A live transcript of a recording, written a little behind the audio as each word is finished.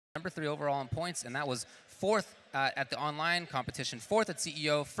#3 overall in points, and that was 4th at the online competition, 4th at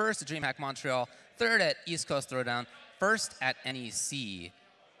CEO, 1st at DreamHack Montreal, 3rd at East Coast Throwdown, 1st at NEC.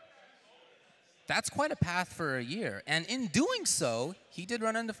 That's quite a path for a year, and in doing so, he did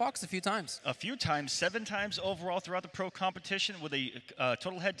run into Fox a few times. A few times, 7 times overall throughout the pro competition with a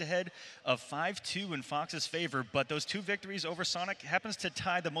total head-to-head of 5-2 in Fox's favor, but those 2 victories over Sonic happens to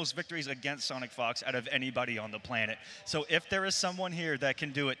tie the most victories against Sonic Fox out of anybody on the planet. So if there is someone here that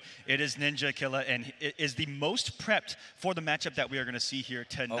can do it, it is Ninja Killa, and it is the most prepped for the matchup that we are going to see here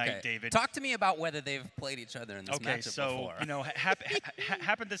tonight, David. Talk to me about whether they've played each other in this matchup before. You know,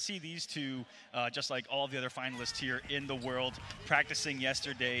 happened to see these two, just like all the other finalists here in the world, practicing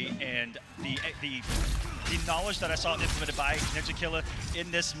yesterday, and the knowledge that I saw implemented by Ninja Killa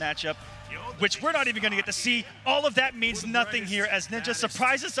in this matchup, which we're not even going to get to see. All of that means nothing here as Ninja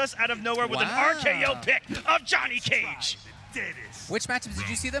surprises us out of nowhere with an RKO pick of Johnny Cage. Which matchups did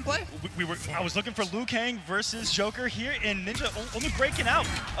you see them play? I was looking for Liu Kang versus Joker here, and Ninja only breaking out.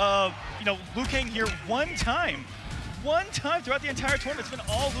 You know, Liu Kang here one time throughout the entire tournament. It's been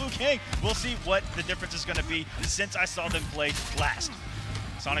all Liu Kang. We'll see what the difference is going to be since I saw them play last.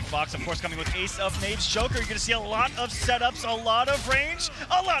 Sonic Fox, of course, coming with Ace of Knaves. Joker, you're going to see a lot of setups, a lot of range,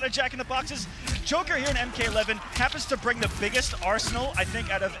 a lot of Jack in the Boxes. Joker here in MK11 happens to bring the biggest arsenal, I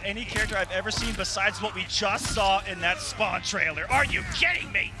think, out of any character I've ever seen besides what we just saw in that Spawn trailer. Are you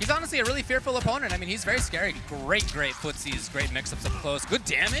kidding me? He's honestly a really fearful opponent. I mean, he's very scary. Great footsies, great mix-ups up close. Good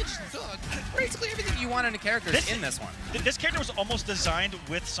damage. Basically everything you want in a character is in this one. This character was almost designed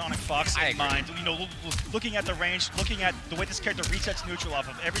with Sonic Fox in mind. You know, looking at the range, looking at the way this character resets neutral off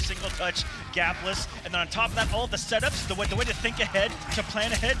of every single touch, gapless, and then on top of that, all of the setups, the way to think ahead, to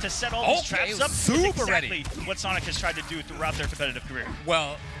plan ahead, to set all these traps up, super is exactly ready. What Sonic has tried to do throughout their competitive career.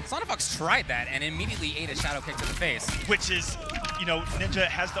 Well, Sonic Fox tried that and immediately ate a shadow kick to the face. Which is, you know, Ninja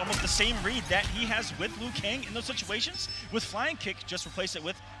has almost the same read that he has with Liu Kang in those situations. With Flying Kick, just replace it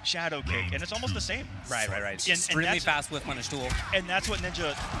with Shadow Kick, and it's almost the same. Right. Extremely fast with punish tool. And that's what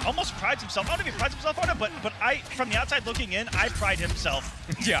Ninja almost prides himself. I don't know if he prides himself on it, but from the outside looking in, I pride himself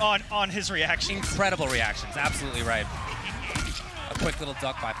on his reactions. Incredible reactions, absolutely right. A quick little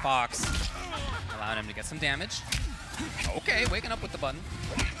duck by Fox, allowing him to get some damage. Okay, waking up with the button.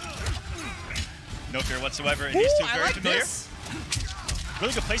 No fear whatsoever, and these two very familiar. This.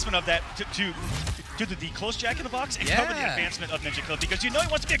 Really good placement of that to do the close Jack in the Box and cover the advancement of Ninja Killa, because you know he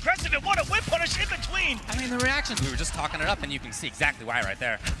wants to be aggressive and want to whip punish in between. I mean, the reactions, we were just talking it up, and you can see exactly why right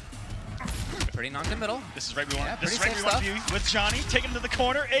there. Pretty knocked in middle. This is right where we want, this is right where we want to be with Johnny. Take him to the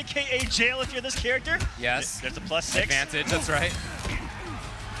corner, a.k.a. jail if you're this character. Yes. There's a +6. Advantage, that's right.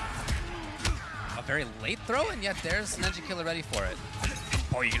 A very late throw, and yet there's Ninja Killa ready for it.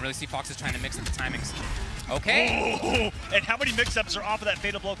 Oh, you can really see Fox is trying to mix up the timings. Okay. Oh, and how many mix-ups are off of that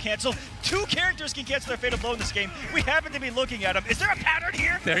Fatal Blow cancel? 2 characters can cancel their Fatal Blow in this game. We happen to be looking at them. Is there a pattern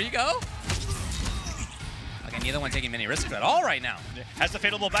here? There you go. Again, neither one taking many risks at all right now. Has the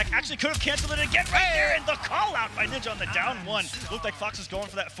Fatal Blow back. Actually could have canceled it again right there. And the call out by Ninja on the down 1. Looked like Fox is going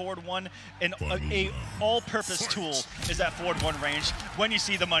for that forward 1. And a all-purpose tool is that forward 1 range when you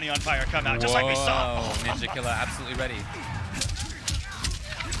see the money on fire come out, just like we saw. Oh, Ninja Killa absolutely ready.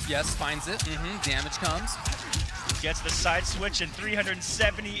 Yes, finds it. Damage comes. Gets the side switch and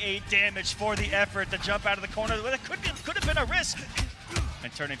 378 damage for the effort to jump out of the corner. That could have been a risk.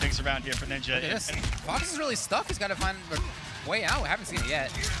 And turning things around here for Ninja. Fox is really stuck. He's got to find a way out. I haven't seen it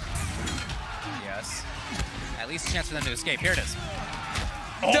yet. Yes. At least a chance for them to escape. Here it is.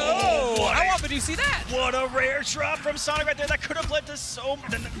 Oh, how often do you see that? What a rare drop from Sonic right there. That could have led to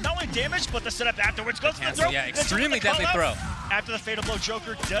not only damage, but the setup afterwards. Goes to the throw. Yeah, extremely deadly throw. After the Fatal Blow,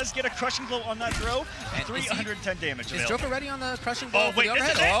 Joker does get a crushing blow on that throw. And 310 damage. Is Joker ready on the crushing blow? Oh, wait,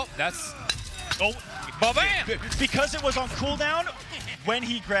 this is it? Oh, that's... Oh, bam! Because it was on cooldown when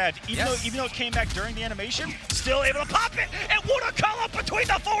he grabbed, even though it came back during the animation, still able to pop it. And what a call up between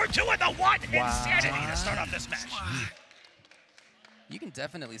the forward 2 and the 1. Insanity to start off this match. You can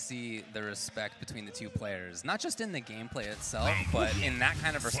definitely see the respect between the 2 players, not just in the gameplay itself, but in that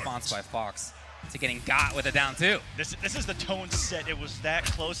kind of response by Fox to getting got with a down 2. This is the tone set. It was that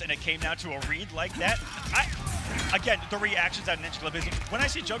close, and it came down to a read like that. Again, the reactions at Ninja Killa is when I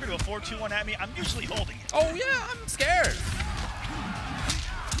see Joker do a 4-2-1 at me, I'm usually holding it. Oh yeah, I'm scared.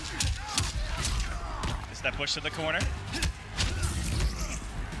 It's that push to the corner.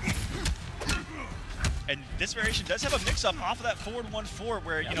 And this variation does have a mix-up off of that forward 1-4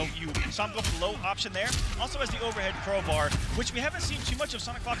 where, you know, you saw him go for the low option there. Also has the overhead crowbar, which we haven't seen too much of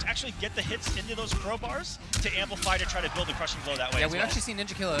Sonic Fox actually get the hits into those crowbars to amplify to try to build a crushing blow that way. Yeah, as we've well. actually seen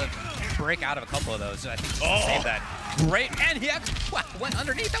Ninja Killer break out of a couple of those. I think just to save that. Great, and he actually went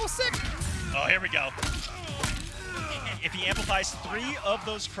underneath. That was sick. Oh, here we go. If he amplifies 3 of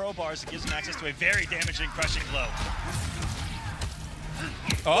those crowbars, it gives him access to a very damaging crushing blow.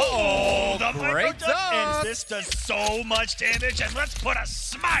 Oh, the great duck, and this does so much damage, and let's put a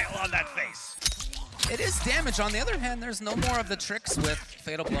smile on that face. It is damage. On the other hand, there's no more of the tricks with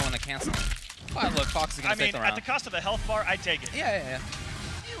Fatal Blow and the canceling. Oh, look, Fox is going to take the round. At the cost of a health bar, I'd take it. Yeah.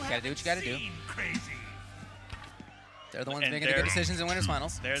 You gotta do what you gotta do. Crazy. They're the ones making the good decisions in winners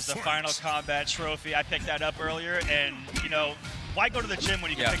finals. There's the final combat trophy. I picked that up earlier, and you know, why go to the gym when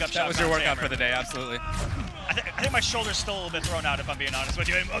you can pick up? That was your workout for the day, absolutely. I think my shoulder's still a little bit thrown out, if I'm being honest with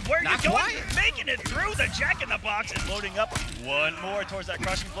you. Where are you going? Quite. Making it through the Jack in the Box and loading up one more towards that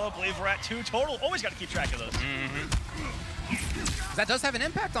crushing blow. I believe we're at 2 total. Always got to keep track of those. That does have an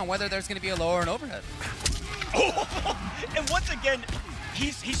impact on whether there's going to be a low or an overhead. Oh, and once again,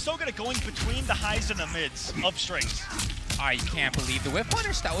 he's so good at going between the highs and the mids of strings. I can't believe the whip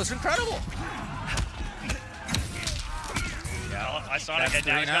punish. That was incredible. Yeah, I saw it head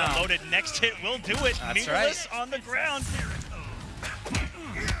down. He's got to load it. Next hit will do it. That's Meaningless right. on the ground.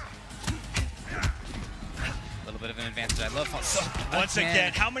 A little bit of an advantage. I love how once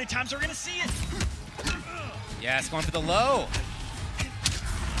again, how many times are we going to see it? Yeah, it's going for the low.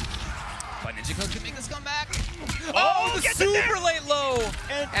 But Ninja Killer could make this comeback. Oh, the super late low!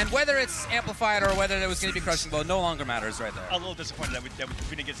 And whether it's amplified or whether it was going to be crushing blow no longer matters right there. A little disappointed that we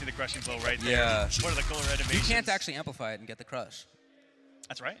didn't get to see the crushing blow right there. Yeah. One of the cooler animations. You can't actually amplify it and get the crush.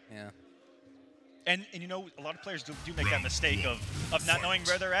 That's right. Yeah. And you know, a lot of players do make that mistake of not knowing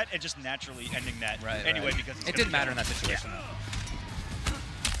where they're at and just naturally ending that anyway because it didn't matter in that situation. Yeah.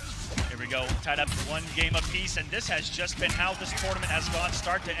 Here we go, tied up 1 game apiece, and this has just been how this tournament has gone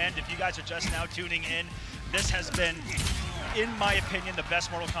start to end. If you guys are just now tuning in, this has been, in my opinion, the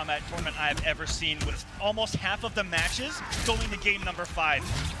best Mortal Kombat tournament I have ever seen, with almost half of the matches going to game number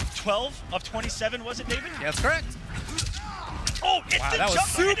 5. 12 of 27, was it, David? Yeah, that's correct. Oh, it's the that was jump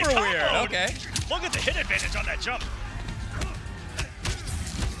super weird. Okay. Look at the hit advantage on that jump.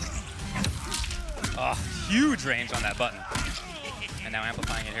 Oh, huge range on that button. And now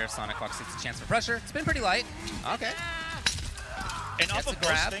amplifying it here, Sonic Fox gets a chance for pressure. It's been pretty light. Okay. And off of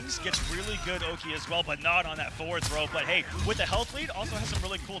those things, gets really good Oki as well, but not on that forward throw. But hey, with the health lead, also has some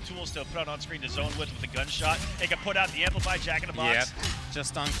really cool tools to put out on screen to zone with the gunshot. They can put out the amplified Jack in the Box. Yep,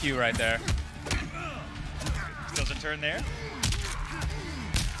 just on cue right there. Still a turn there.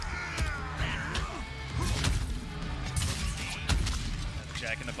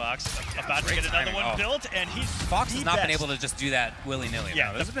 Jack in the Box, about to get another one built, and he's Fox has not been able to just do that willy-nilly.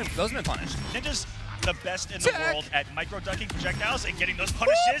 Yeah, those have been punished. Ninja's the best in the world at micro-ducking projectiles and getting those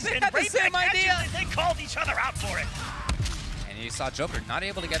punishes. They and had the same idea. They called each other out for it. And you saw Joker not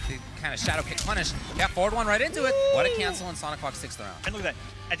able to get the kind of shadow kick punish. Yeah, forward one right into it. What a cancel, and Sonic Fox takes the round. And look at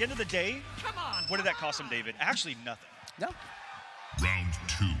that. At the end of the day, what did that cost him, David? Actually, nothing. No. Round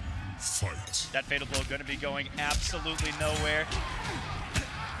 2, fight. That fatal blow going to be going absolutely nowhere.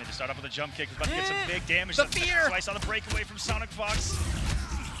 They just start off with a jump kick. He's about to get some big damage. The fear! Slice on the breakaway from Sonic Fox.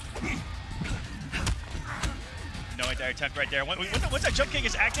 No anti-attempt right there. Once that jump kick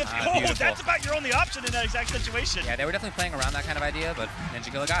is active, beautiful. That's about your only option in that exact situation. Yeah, they were definitely playing around that kind of idea, but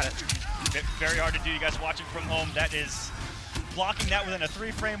Ninja Killer got it. Very hard to do, you guys watching from home. That is blocking that within a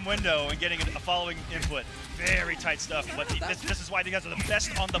 3-frame window and getting a following input. Very tight stuff, but this is why you guys are the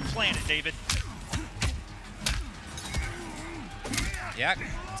best on the planet, David. Yeah,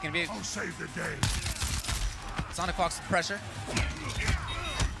 it's going to be I'll save the day. Sonic Fox with pressure.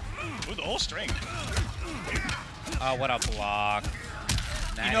 Ooh, the whole string. Oh, what a block.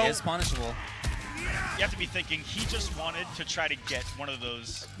 That is punishable. You have to be thinking he just wanted to try to get one of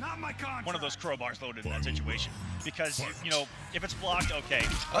those crowbars loaded in that situation. Because, you know, if it's blocked, okay.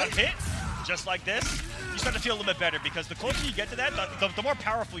 But hit, just like this, you start to feel a little bit better because the closer you get to that, the more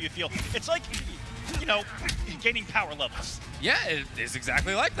powerful you feel. It's like, you know, gaining power levels. Yeah, it is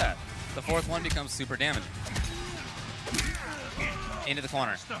exactly like that. The fourth one becomes super damaging. Into the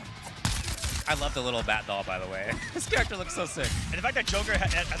corner. I love the little bat doll, by the way. This character looks so sick. And the fact that Joker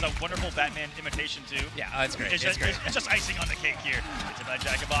has a wonderful Batman imitation, too. Yeah, it's great. It's just icing on the cake here. It's about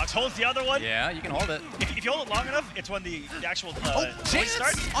Jack in the Box. Holds the other one. Yeah, you can hold it. If you hold it long enough, it's when the actual chance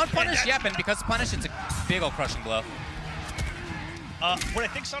starts. On punish, yep, and because punish, it's a big old crushing blow. What I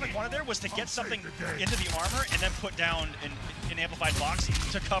think Sonic wanted there was to get something into the armor and then put down an amplified box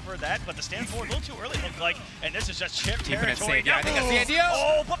to cover that, but the stand forward a little too early, it looked like, and this is just chip territory. Yeah, I think that's the idea.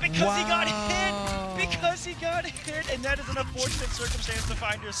 Oh, but because he got hit, and that is an unfortunate circumstance to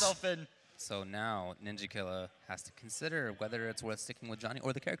find yourself in. So now Ninja Killer has to consider whether it's worth sticking with Johnny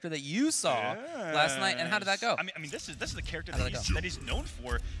or the character that you saw last night. And how did that go? I mean, this is the character that he's known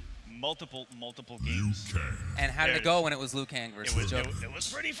for. Multiple games. And how did it go when it was Liu Kang versus Joker? It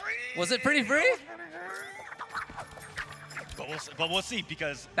was pretty free. Was it pretty free? But we'll see,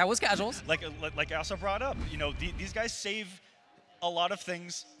 because that was casuals. Like I also brought up, you know, these guys save a lot of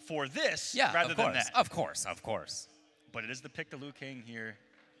things for this rather than that. Of course. But it is the pick to Liu Kang here.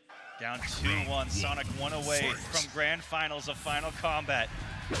 Down 2-1, Sonic 1 away from grand finals of Final Kombat.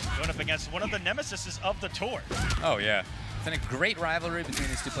 Going up against one of the nemesises of the tour. Oh yeah. It's been a great rivalry between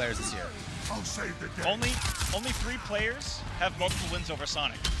these two players this year. I'll save the day. Only 3 players have multiple wins over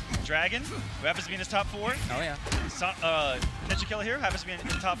Sonic. Dragon, who happens to be in his top 4. Oh yeah. Ninja Killer here happens to be in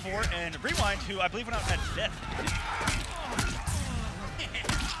the top 4, and Rewind, who I believe went out and had death.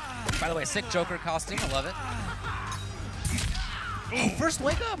 By the way, sick Joker costume. I love it. Ooh, first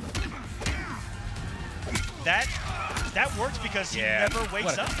wake up. That works because he never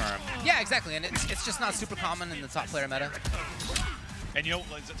wakes up. Yeah, exactly, and it's just not super common in the top player meta. And you know,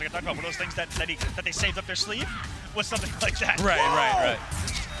 like I talked about, one of those things that they saved up their sleeve was something like that. Right. I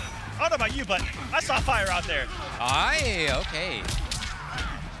don't know about you, but I saw fire out there. Okay.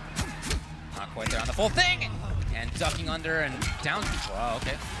 Not quite there on the full thing, and ducking under and down. Wow,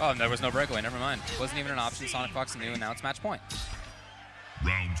 okay. Oh, and there was no breakaway. Never mind. Wasn't even an option. Sonic Fox knew, and now it's match point.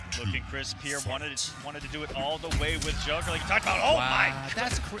 Round 2. Looking crisp here, wanted to do it all the way with Joker, like you talked about. Oh my!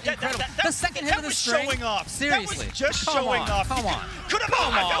 That's incredible. The second hit of the string. Showing off. Seriously, that was just showing off. Come on. Don't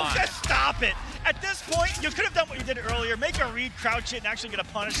just stop it. At this point, you could have done what you did earlier, make a read, crouch it, and actually get a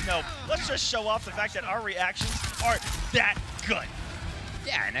punish. No, let's just show off the fact that our reactions are that good.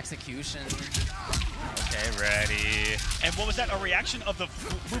 Yeah, an execution. Okay, ready. And what was that? A reaction of the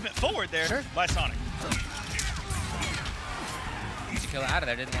movement forward there by Sonic. Kill out of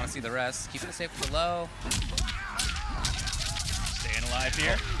there, didn't want to see the rest. Keeping it safe below. Staying alive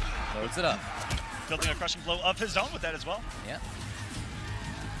here. Loads it up. Building a crushing blow of his own with that as well. Yeah.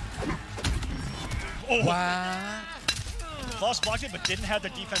 Oh. Wow. Lost blocked it, but didn't have the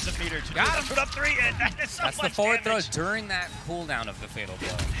defensive meter to Got do him. Put up 3, and that is so That's much the forward damage. throw during that cooldown of the fatal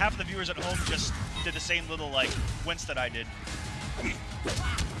blow. Half of the viewers at home just did the same little like wince that I did.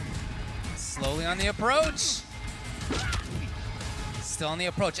 Slowly on the approach. Still on the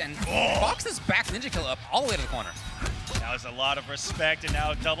approach, and Fox has backed Ninja Killer up all the way to the corner. That was a lot of respect, and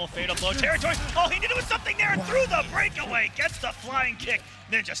now double fatal blow territory. All he needed was something there and threw the breakaway. Gets the flying kick.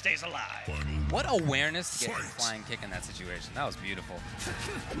 Ninja stays alive. What awareness to get the flying kick in that situation. That was beautiful.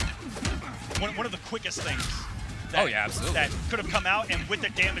 One of the quickest things that, absolutely. that could have come out, and with the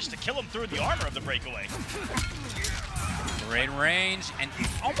damage to kill him through the armor of the breakaway. Great range, and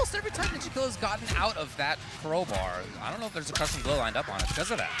almost every time Ninja Killer's gotten out of that crowbar, I don't know if there's a custom glow lined up on it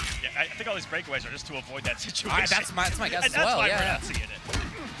because of that. Yeah, I think all these breakaways are just to avoid that situation. That's my guess as that's well, why yeah. we're not seeing it.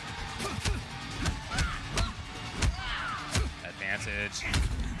 Advantage.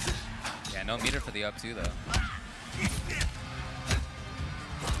 Yeah, no meter for the up two, though.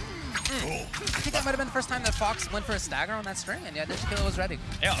 I think that might have been the first time that Fox went for a stagger on that string, and yeah, Ninja Killer was ready.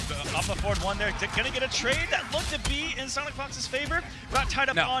 Yeah, off the forward one there. Gonna get a trade that looked to be in Sonic Fox's favor. Got tied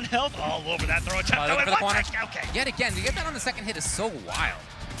up on health. All over that throw attempt. For the corner. Okay. Yet again, to get that on the second hit is so wild.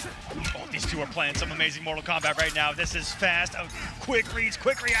 Oh, these two are playing some amazing Mortal Kombat right now. This is fast. Quick reads,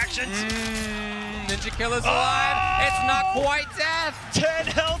 quick reactions. Ninja Killer's alive. It's not quite death. 10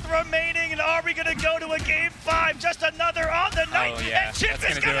 health remaining, and are we gonna go to a game 5? Just another on the night, and Chip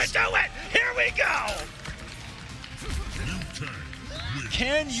is gonna do it. Here we go.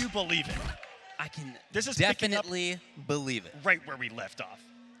 Can you believe it? I can definitely believe it. Right where we left off.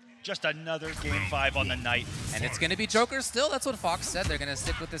 Just another game 5 on the night. And it's going to be Joker still. That's what Fox said. They're going to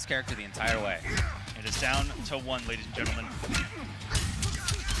stick with this character the entire way. It is down to 1, ladies and gentlemen.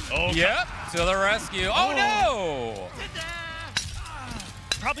 Oh, yep, to the rescue. Oh, no!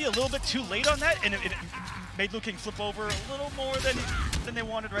 Probably a little bit too late on that, and it made Liu Kang flip over a little more than they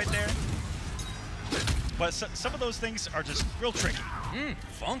wanted right there. But some of those things are just real tricky.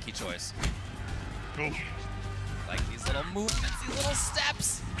 Funky choice. Ooh. Like these little movements, these little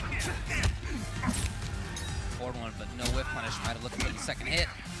steps. Forward one, but no whip punish. Might have looked for the second hit.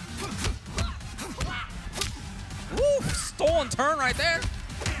 Woo! Stolen turn right there.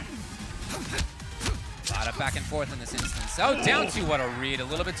 A lot of back and forth in this instance. Oh, down to what a read. A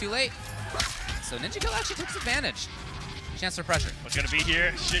little bit too late. So Ninja Killer actually takes advantage. Chance for pressure. What's gonna be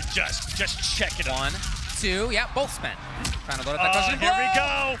here? Just check it. 1, 2, yeah, both spent. Trying to load up that crushing blow. Here we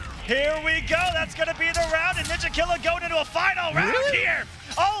go. Here we go. That's gonna be the round, and Ninja Killer going into a final round here.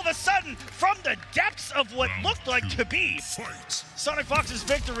 All of a sudden, from the depths of what looked like to be Sonic Fox's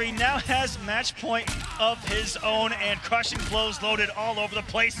victory, now has match point of his own, and crushing blows loaded all over the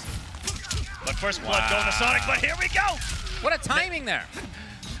place. But first blood going to Sonic, but here we go. What a timing there.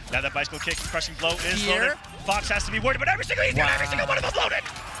 Now that bicycle kick, crushing blow is loaded. Fox has to be worried, but every single one of them loaded.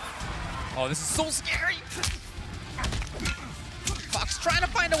 Oh, this is so scary. Fox trying to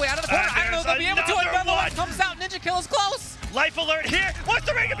find a way out of the corner. I don't know if they'll be able to. Another one comes out. Ninja Killer's close. Life alert here. What's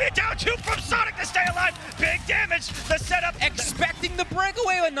the ring to be down 2 from Sonic to stay alive? Big damage. The setup. Expecting the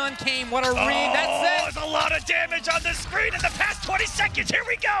breakaway when none came. What a read. That's it. There's a lot of damage on the screen in the past 20 seconds. Here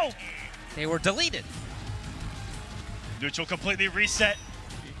we go. They were deleted. Neutral completely reset.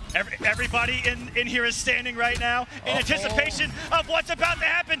 Everybody in here is standing right now in anticipation of what's about to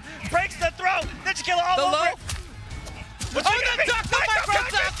happen. Breaks the throw. Ninja Killer all over it. The duck from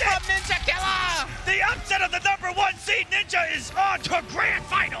Ninja Killer! The upset of the #1 seed. Ninja is on to grand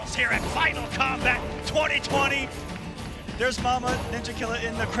finals here at Final Kombat 2020. There's Mama Ninja Killer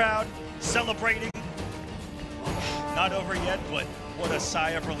in the crowd celebrating. Not over yet, but what a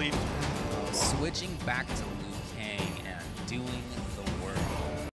sigh of relief. Switching back to Liu Kang and doing